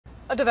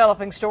A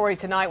developing story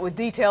tonight with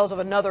details of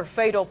another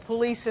fatal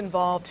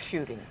police-involved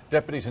shooting.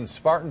 Deputies in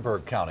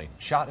Spartanburg County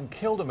shot and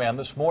killed a man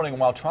this morning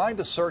while trying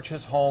to search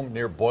his home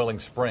near Boiling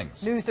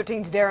Springs. News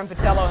 13's Darren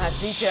Patello has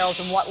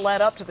details on what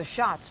led up to the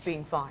shots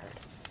being fired.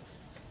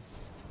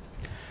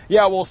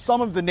 Yeah, well,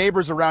 some of the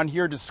neighbors around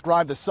here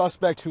describe the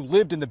suspect who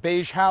lived in the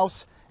beige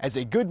house as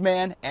a good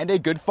man and a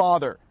good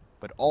father.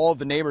 But all of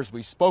the neighbors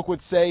we spoke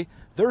with say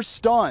they're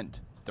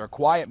stunned. Their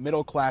quiet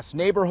middle-class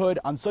neighborhood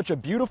on such a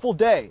beautiful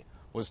day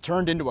was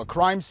turned into a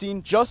crime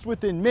scene just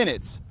within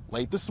minutes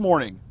late this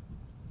morning.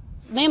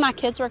 Me and my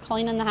kids were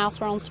cleaning the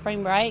house. We're on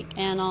spring break,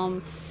 and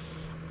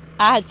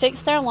I had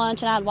fixed their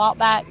lunch, and I'd walked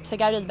back to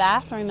go to the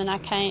bathroom, and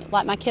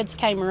my kids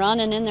came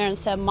running in there and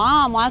said,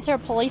 "Mom, why is there a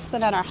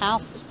policeman at our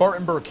house?"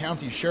 Spartanburg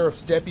County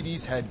Sheriff's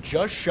deputies had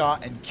just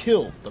shot and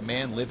killed the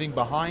man living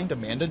behind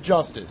Amanda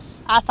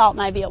Justice. I thought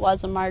maybe it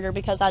was a murder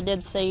because I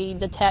did see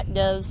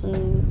detectives,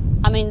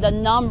 and I mean the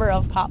number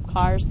of cop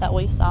cars that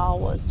we saw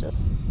was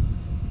just,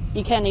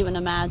 you can't even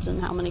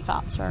imagine how many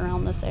cops are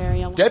around this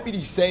area.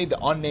 Deputies say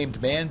the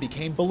unnamed man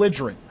became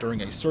belligerent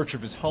during a search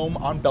of his home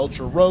on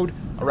Belcher Road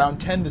around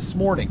 10 this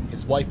morning.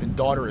 His wife and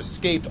daughter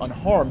escaped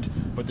unharmed,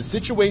 but the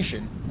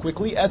situation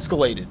quickly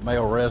escalated.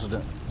 Male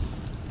resident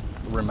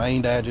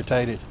remained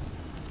agitated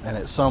and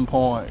at some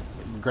point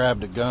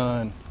grabbed a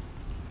gun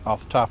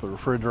off the top of the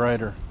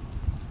refrigerator,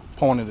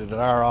 pointed it at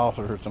our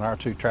officers, and our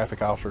two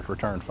traffic officers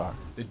returned fire.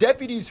 The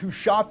deputies who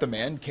shot the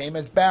man came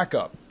as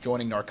backup,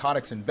 joining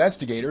narcotics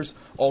investigators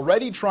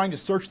already trying to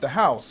search the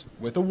house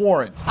with a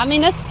warrant. I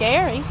mean, it's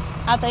scary,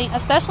 I think,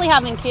 especially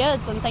having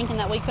kids and thinking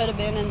that we could have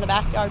been in the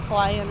backyard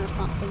playing or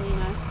something, you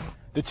know.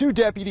 The two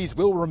deputies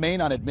will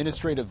remain on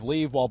administrative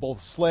leave while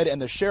both SLED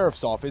and the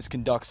Sheriff's Office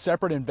conduct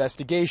separate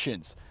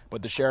investigations.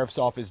 But the Sheriff's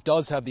Office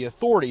does have the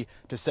authority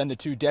to send the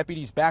two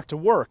deputies back to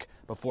work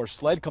before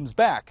SLED comes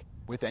back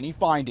with any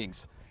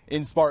findings.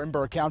 In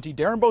Spartanburg County,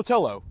 Darren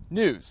Botello,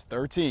 News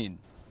 13.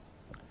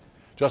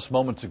 Just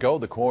moments ago,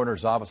 the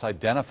coroner's office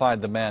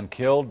identified the man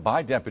killed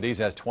by deputies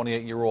as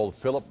 28-year-old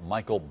Phillip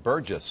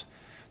Burgess.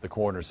 The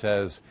coroner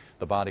says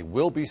the body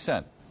will be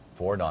sent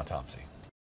for an autopsy.